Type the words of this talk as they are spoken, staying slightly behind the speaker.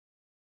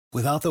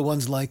Without the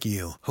ones like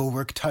you, who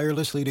work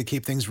tirelessly to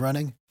keep things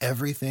running,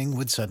 everything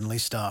would suddenly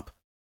stop.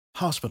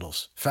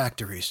 Hospitals,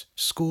 factories,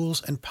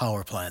 schools, and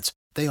power plants,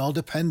 they all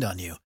depend on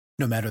you.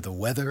 No matter the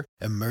weather,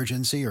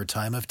 emergency, or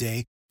time of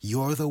day,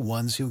 you're the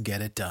ones who get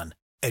it done.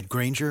 At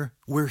Grainger,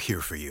 we're here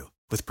for you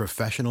with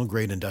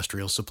professional-grade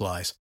industrial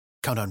supplies.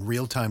 Count on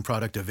real-time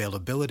product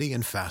availability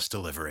and fast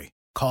delivery.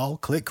 Call,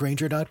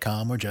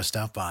 clickgrainger.com, or just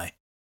stop by.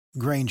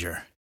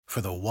 Grainger, for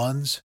the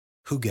ones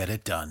who get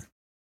it done.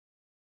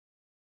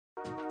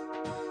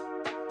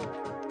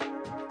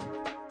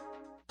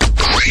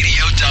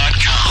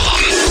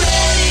 Radio.com.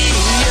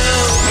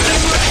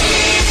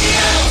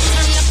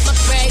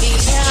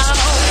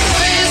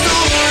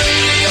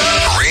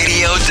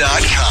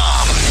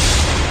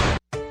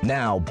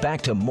 Now,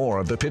 back to more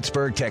of the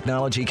Pittsburgh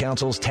Technology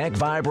Council's Tech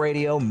Vibe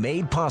Radio,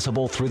 made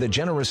possible through the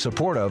generous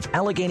support of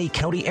Allegheny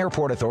County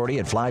Airport Authority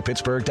at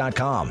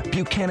flypittsburgh.com,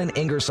 Buchanan,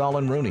 Ingersoll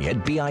 & Rooney at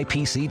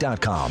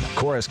BIPC.com,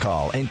 Chorus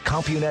Call and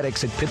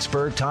Compunetics at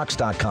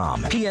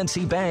PittsburghTalks.com,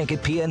 PNC Bank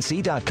at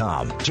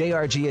PNC.com,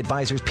 JRG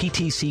Advisors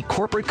PTC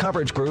Corporate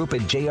Coverage Group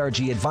at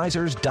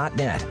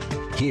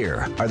JRGAdvisors.net.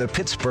 Here are the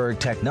Pittsburgh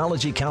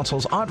Technology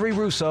Council's Audrey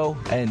Russo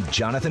and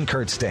Jonathan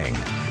Kurtzting.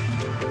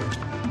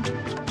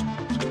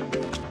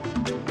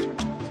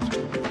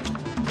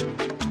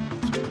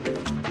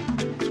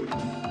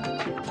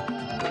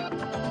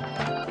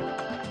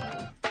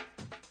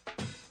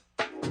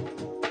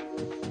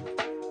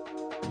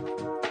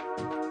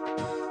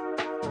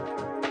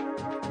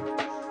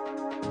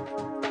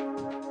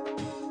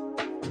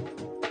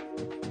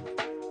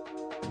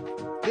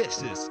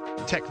 This is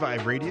Tech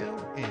Vibe Radio,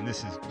 and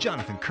this is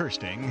Jonathan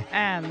Kirsting.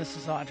 And this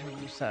is Audrey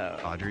Russo.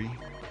 Audrey,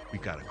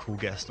 we've got a cool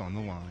guest on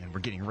the line. We're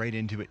getting right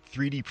into it.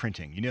 3D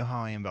printing. You know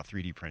how I am about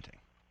 3D printing.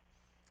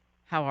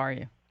 How are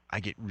you? I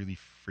get really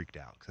freaked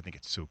out because I think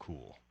it's so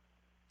cool.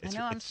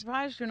 I'm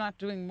surprised you're not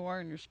doing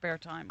more in your spare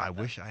time. I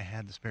wish I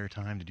had the spare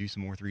time to do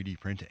some more 3D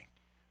printing.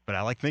 But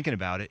I like thinking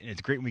about it, and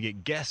it's great when we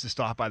get guests to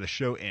stop by the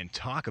show and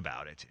talk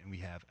about it. And we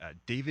have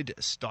David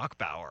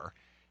Stockbauer.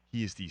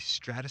 He is the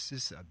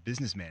Stratasys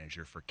business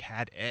manager for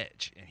CADD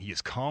Edge, and he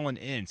is calling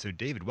in. So,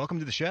 David, welcome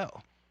to the show.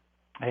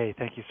 Hey,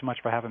 thank you so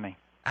much for having me.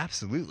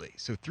 Absolutely.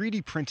 So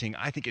 3D printing,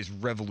 I think, is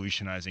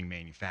revolutionizing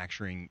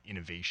manufacturing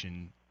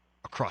innovation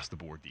across the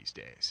board these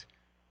days.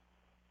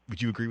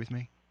 Would you agree with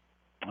me?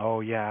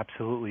 Oh, yeah,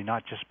 absolutely.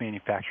 Not just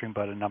manufacturing,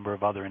 but a number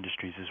of other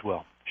industries as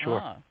well.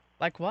 Sure.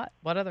 Like what?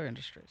 What other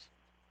industries?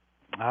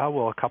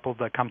 Well, a couple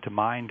that come to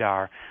mind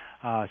are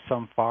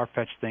some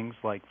far-fetched things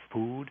like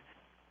food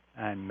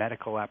and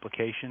medical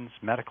applications.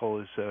 Medical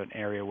is an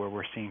area where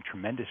we're seeing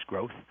tremendous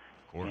growth.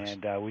 Of course.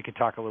 And we could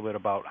talk a little bit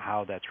about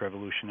how that's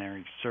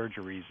revolutionary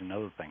surgeries and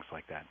other things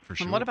like that. For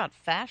sure. And what about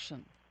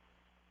fashion?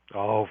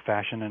 Oh,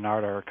 fashion and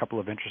art are a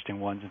couple of interesting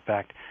ones. In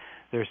fact,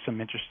 there's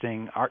some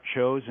interesting art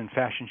shows and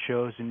fashion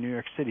shows in New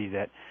York City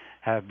that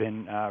have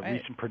been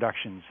recent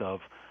productions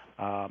of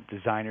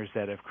designers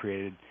that have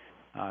created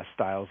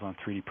styles on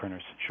 3D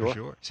printers. Sure. For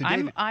sure. So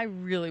David, I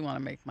really want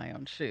to make my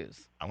own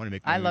shoes. I want to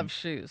make. I love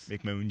shoes.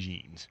 Make my own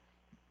jeans.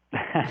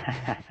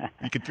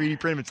 You could 3D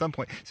print them at some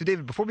point. So,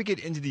 David, before we get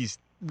into these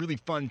really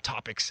fun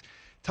topics,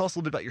 tell us a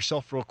little bit about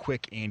yourself real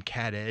quick and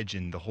CADD Edge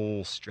and the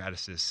whole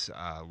Stratasys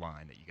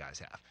line that you guys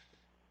have.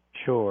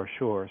 Sure.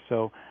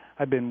 So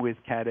I've been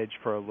with CADD Edge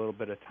for a little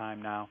bit of time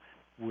now.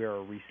 We're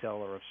a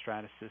reseller of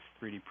Stratasys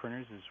 3D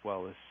printers as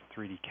well as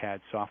 3D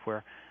CAD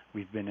software.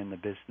 We've been in the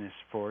business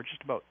for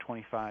just about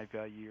 25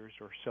 years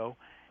or so,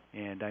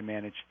 and I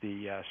manage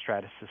the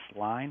Stratasys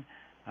line,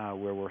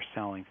 where we're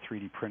selling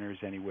 3D printers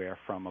anywhere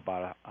from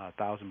about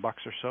 $1,000 or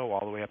so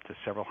all the way up to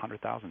several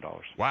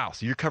 $100,000. Wow,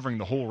 so you're covering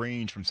the whole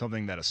range from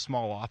something that a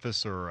small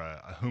office or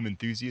a home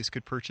enthusiast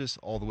could purchase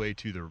all the way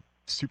to the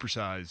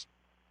supersized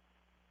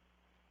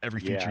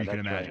every feature you can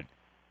imagine. Right.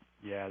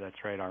 Yeah,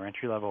 that's right. Our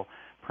entry-level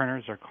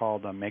printers are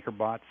called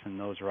MakerBots, and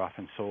those are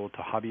often sold to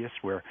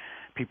hobbyists where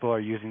people are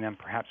using them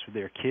perhaps with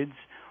their kids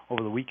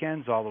over the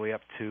weekends, all the way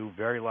up to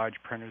very large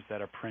printers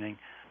that are printing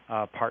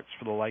parts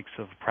for the likes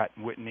of Pratt &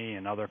 Whitney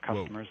and other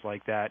customers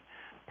like that,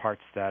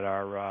 parts that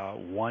are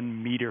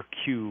 1 meter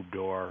cubed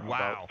or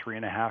about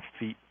 3.5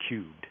 feet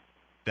cubed.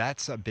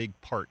 That's a big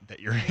part that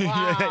you're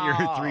that you're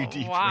 3D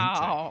printing.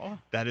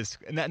 That is,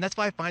 and that's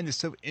why I find this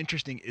so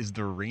interesting is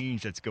the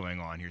range that's going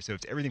on here. So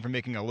it's everything from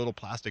making a little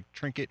plastic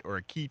trinket or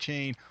a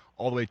keychain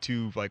all the way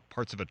to like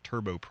parts of a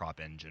turboprop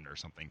engine or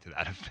something to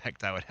that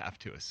effect, I would have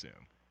to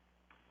assume.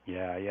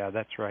 Yeah,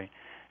 that's right.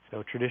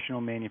 So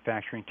traditional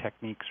manufacturing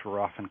techniques were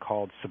often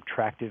called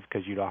subtractive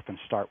because you'd often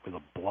start with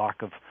a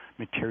block of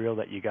material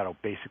that you got to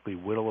basically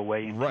whittle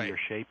away into your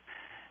shape.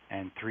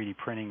 And 3D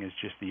printing is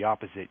just the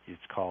opposite.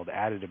 It's called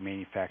additive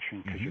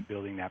manufacturing because you're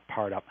building that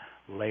part up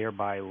layer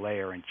by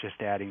layer and just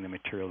adding the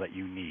material that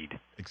you need.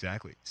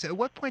 Exactly. So at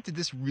what point did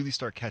this really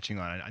start catching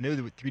on? I know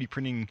that with 3D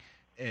printing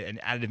and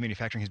additive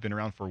manufacturing has been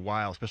around for a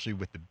while, especially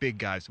with the big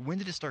guys. When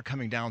did it start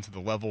coming down to the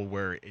level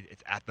where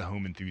it's at the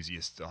home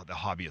enthusiast, the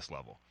hobbyist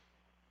level?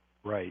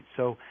 Right.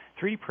 So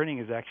 3D printing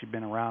has actually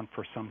been around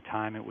for some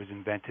time. It was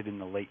invented in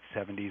the late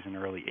 70s and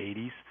early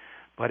 80s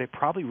But it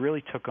probably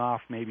really took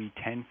off maybe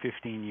 10,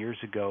 15 years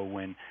ago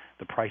when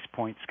the price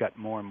points got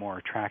more and more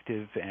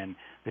attractive and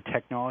the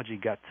technology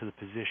got to the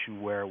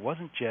position where it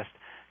wasn't just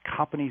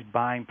companies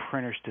buying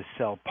printers to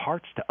sell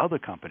parts to other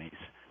companies.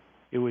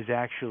 It was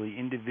actually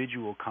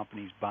individual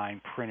companies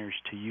buying printers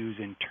to use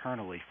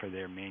internally for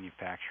their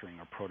manufacturing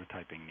or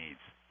prototyping needs.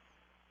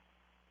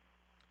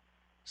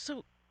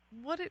 So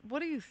what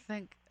do you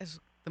think is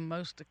the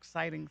most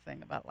exciting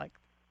thing about, like,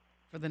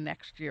 for the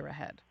next year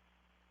ahead?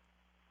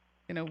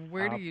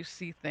 Where do you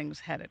see things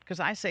headed?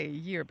 Because I say a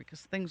year because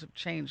things have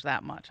changed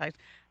that much.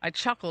 I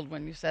chuckled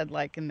when you said,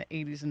 like, in the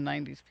 80s and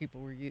 90s, people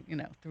were,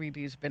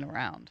 3D's been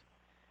around.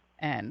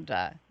 And,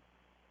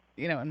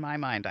 in my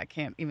mind, I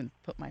can't even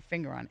put my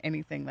finger on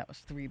anything that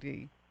was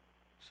 3D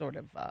sort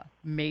of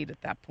made at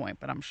that point.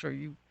 But I'm sure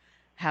you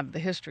have the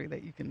history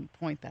that you can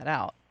point that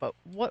out. But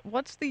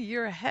what's the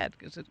year ahead?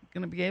 Is it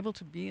going to be able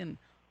to be in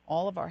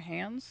all of our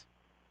hands?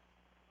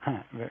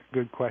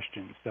 Good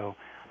question. So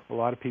a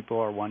lot of people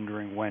are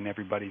wondering when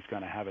everybody's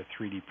going to have a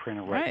 3D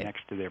printer right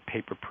next to their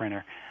paper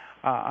printer.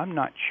 I'm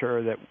not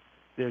sure that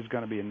there's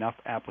going to be enough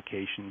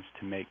applications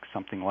to make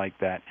something like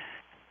that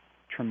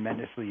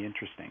tremendously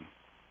interesting.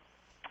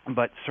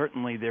 But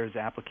certainly there's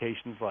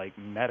applications like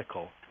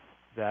medical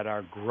that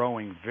are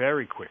growing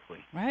very quickly.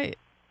 Right.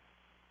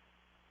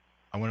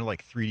 I want to,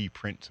 like, 3D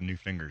print some new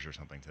fingers or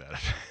something to that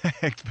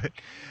effect.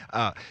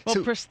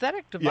 But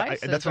prosthetic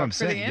devices that's what are I'm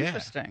pretty saying,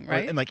 interesting,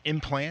 right? And like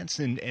implants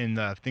and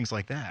things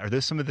like that. Are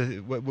those some of the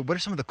what are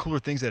some of the cooler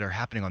things that are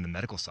happening on the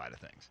medical side of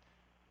things?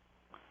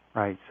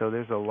 Right. So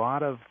there's a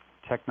lot of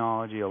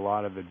technology, a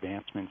lot of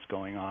advancements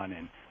going on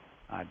in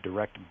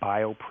direct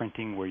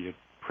bioprinting, where you're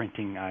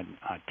printing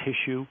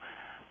tissue.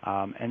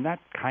 And that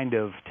kind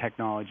of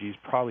technology is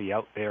probably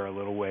out there a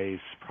little ways,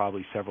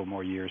 probably several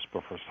more years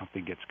before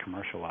something gets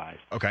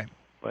commercialized. Okay.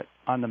 But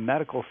on the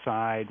medical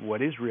side, what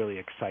is really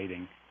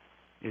exciting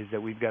is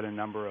that we've got a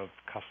number of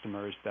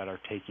customers that are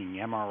taking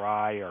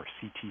MRI or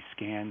CT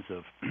scans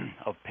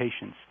of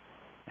patients,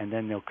 and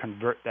then they'll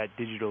convert that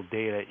digital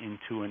data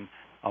into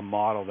a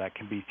model that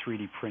can be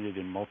 3D printed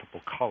in multiple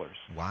colors.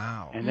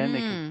 Wow. And then they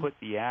can put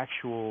the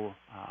actual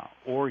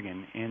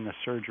organ in the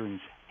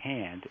surgeon's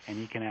hand, and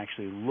he can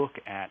actually look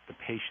at the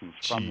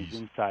patients from his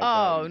inside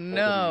out. Oh,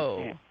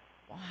 no.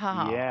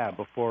 Wow. Yeah,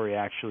 before he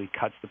actually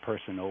cuts the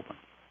person open.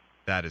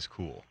 That is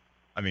cool.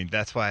 I mean,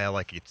 that's why I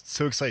like it. It's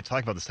so excited to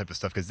talk about this type of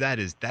stuff, because that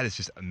is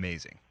just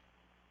amazing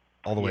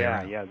all the way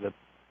around. Yeah.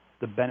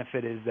 The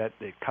benefit is that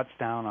it cuts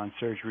down on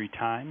surgery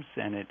times,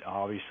 and it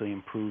obviously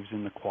improves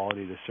in the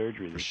quality of the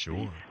surgery. For sure.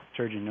 The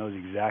surgeon knows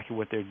exactly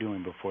what they're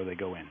doing before they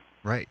go in.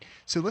 Right.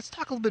 So let's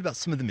talk a little bit about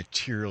some of the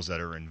materials that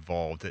are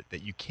involved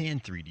that you can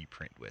 3D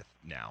print with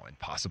now and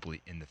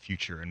possibly in the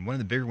future. And one of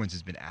the bigger ones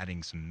has been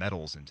adding some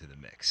metals into the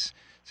mix.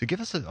 So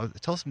give us give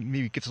us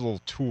a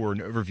little tour, an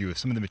overview of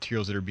some of the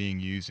materials that are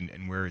being used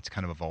and where it's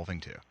kind of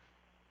evolving to.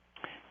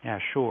 Yeah,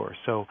 sure.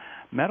 So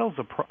metals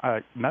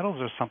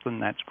are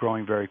something that's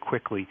growing very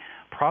quickly.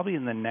 Probably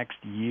in the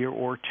next year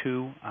or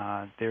two,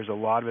 there's a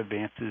lot of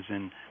advances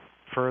in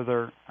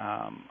further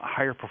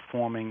higher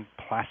performing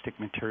plastic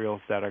materials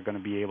that are going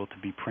to be able to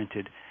be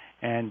printed.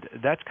 And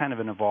that's kind of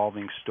an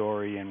evolving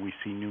story, and we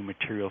see new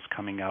materials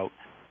coming out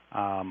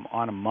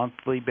on a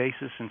monthly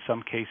basis in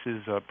some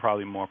cases,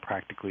 probably more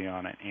practically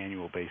on an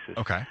annual basis.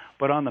 Okay.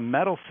 But on the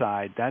metal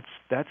side,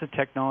 that's a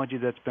technology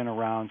that's been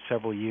around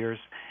several years,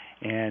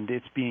 and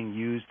it's being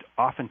used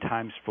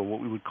oftentimes for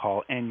what we would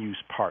call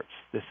end-use parts.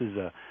 This is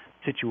a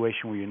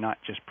situation where you're not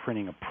just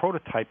printing a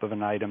prototype of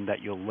an item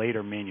that you'll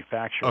later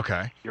manufacture.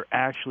 Okay. You're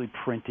actually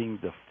printing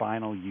the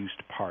final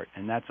used part,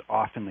 and that's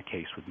often the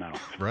case with metal.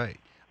 Right.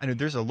 I know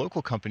there's a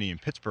local company in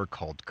Pittsburgh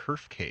called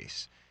Kerf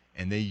Case,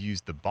 and they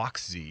use the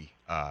BoxZ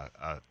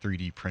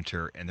 3D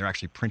printer, and they're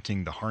actually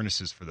printing the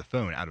harnesses for the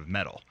phone out of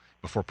metal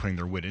before putting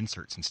their wood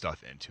inserts and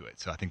stuff into it.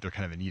 So I think they're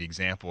kind of a neat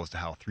example as to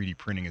how 3D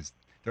printing is.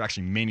 They're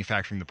actually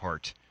manufacturing the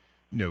part,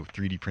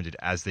 3D printed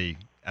as the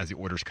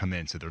orders come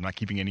in. So they're not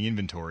keeping any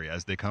inventory.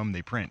 As they come,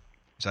 they print.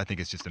 So I think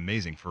it's just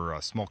amazing for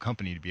a small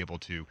company to be able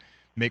to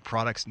make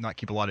products, not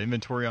keep a lot of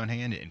inventory on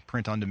hand, and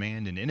print on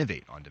demand and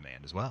innovate on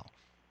demand as well.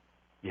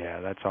 Yeah,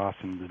 that's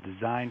awesome. The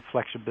design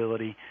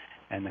flexibility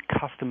and the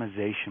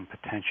customization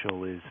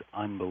potential is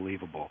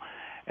unbelievable.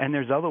 And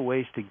there's other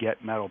ways to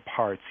get metal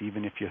parts,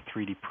 even if you're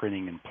 3D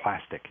printing in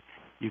plastic.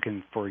 You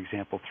can, for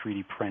example,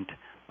 3D print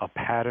a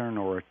pattern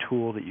or a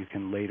tool that you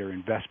can later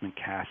investment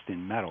cast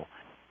in metal.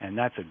 And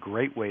that's a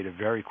great way to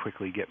very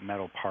quickly get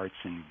metal parts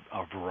in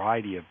a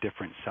variety of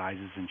different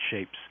sizes and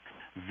shapes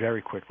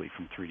very quickly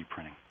from 3D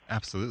printing.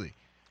 Absolutely.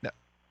 Now,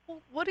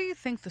 Well, what do you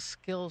think the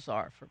skills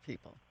are for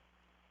people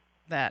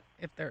that,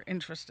 if they're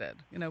interested?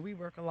 We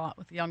work a lot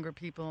with younger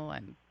people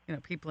and,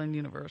 people in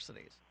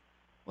universities.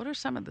 What are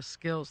some of the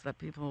skills that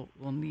people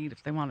will need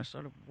if they want to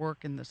sort of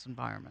work in this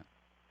environment?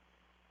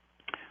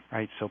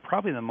 Right, so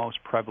probably the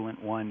most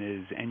prevalent one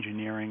is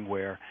engineering,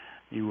 where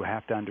you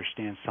have to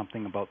understand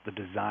something about the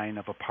design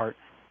of a part,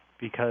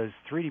 because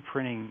 3D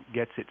printing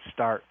gets its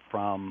start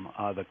from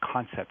the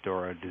concept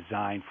or a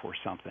design for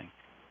something.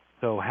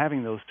 So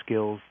having those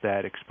skills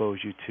that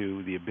expose you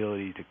to the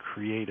ability to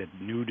create a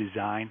new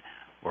design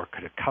or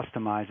could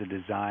customize a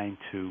design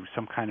to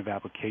some kind of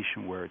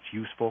application where it's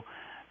useful,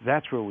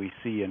 that's where we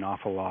see an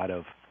awful lot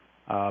of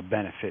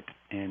benefit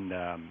in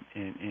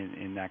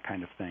that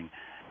kind of thing.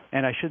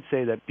 And I should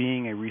say that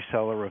being a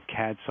reseller of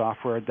CAD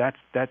software,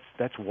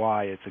 that's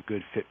why it's a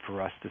good fit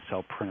for us to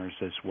sell printers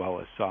as well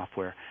as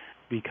software,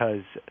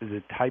 because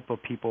the type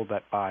of people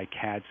that buy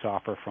CAD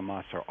software from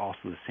us are also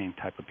the same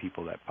type of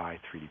people that buy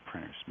 3D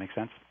printers. Make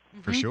sense?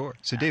 For sure.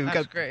 So Dave,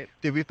 great.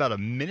 Dave, we have about a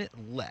minute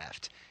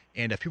left.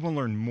 And if people want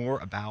to learn more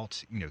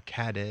about,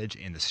 CAD Edge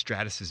and the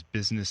Stratasys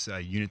business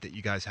unit that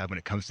you guys have when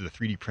it comes to the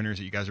 3D printers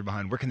that you guys are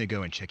behind, where can they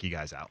go and check you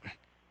guys out?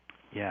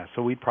 Yeah,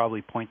 so we'd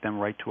probably point them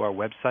right to our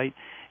website.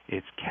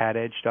 It's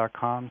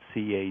caddedge.com,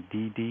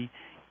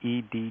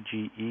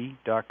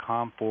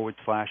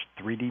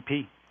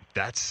 caddedge.com/3DP.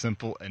 That's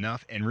simple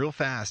enough. And real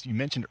fast, you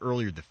mentioned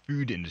earlier the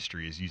food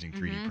industry is using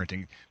 3D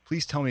printing.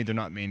 Please tell me they're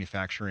not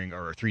manufacturing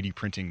or 3D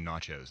printing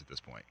nachos at this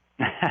point.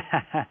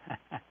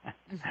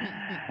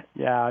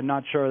 Yeah, I'm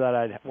not sure that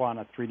I'd want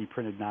a 3D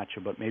printed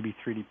nacho, but maybe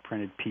 3D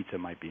printed pizza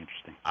might be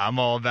interesting. I'm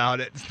all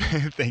about it.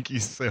 Thank you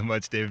so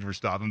much, David, for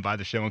stopping by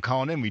the show and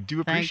calling in. We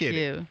do appreciate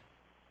it.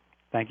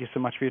 Thank you so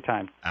much for your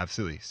time.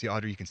 Absolutely. See,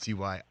 Audrey, you can see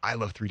why I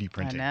love 3D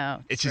printing. I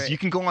know. It's just, you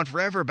can go on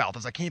forever about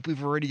this. I can't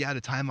believe we're already out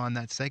of time on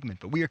that segment,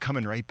 but we are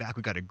coming right back.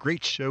 We've got a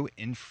great show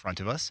in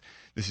front of us.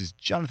 This is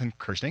Jonathan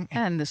Kirsting.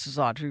 And this is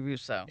Audrey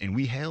Russo. And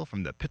we hail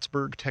from the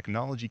Pittsburgh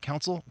Technology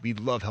Council. We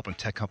love helping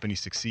tech companies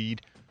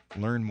succeed.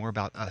 Learn more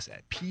about us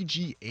at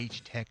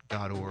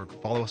pghtech.org.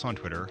 Follow us on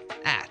Twitter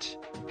at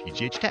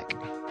pghtech.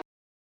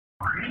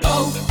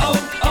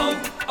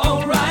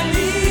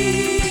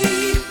 O'Reilly!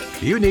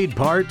 You need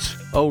parts?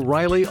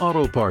 O'Reilly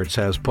Auto Parts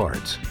has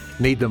parts.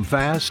 Need them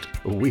fast?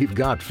 We've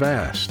got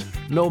fast.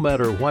 No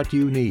matter what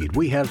you need,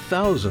 we have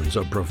thousands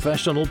of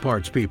professional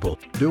parts people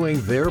doing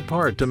their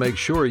part to make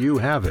sure you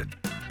have it.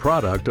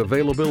 Product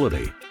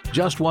availability.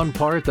 Just one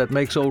part that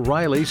makes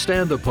O'Reilly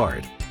stand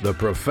apart. The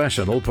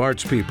professional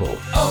parts people.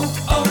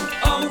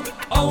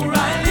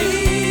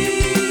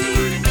 O'Reilly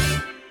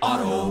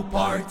Auto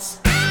Parts.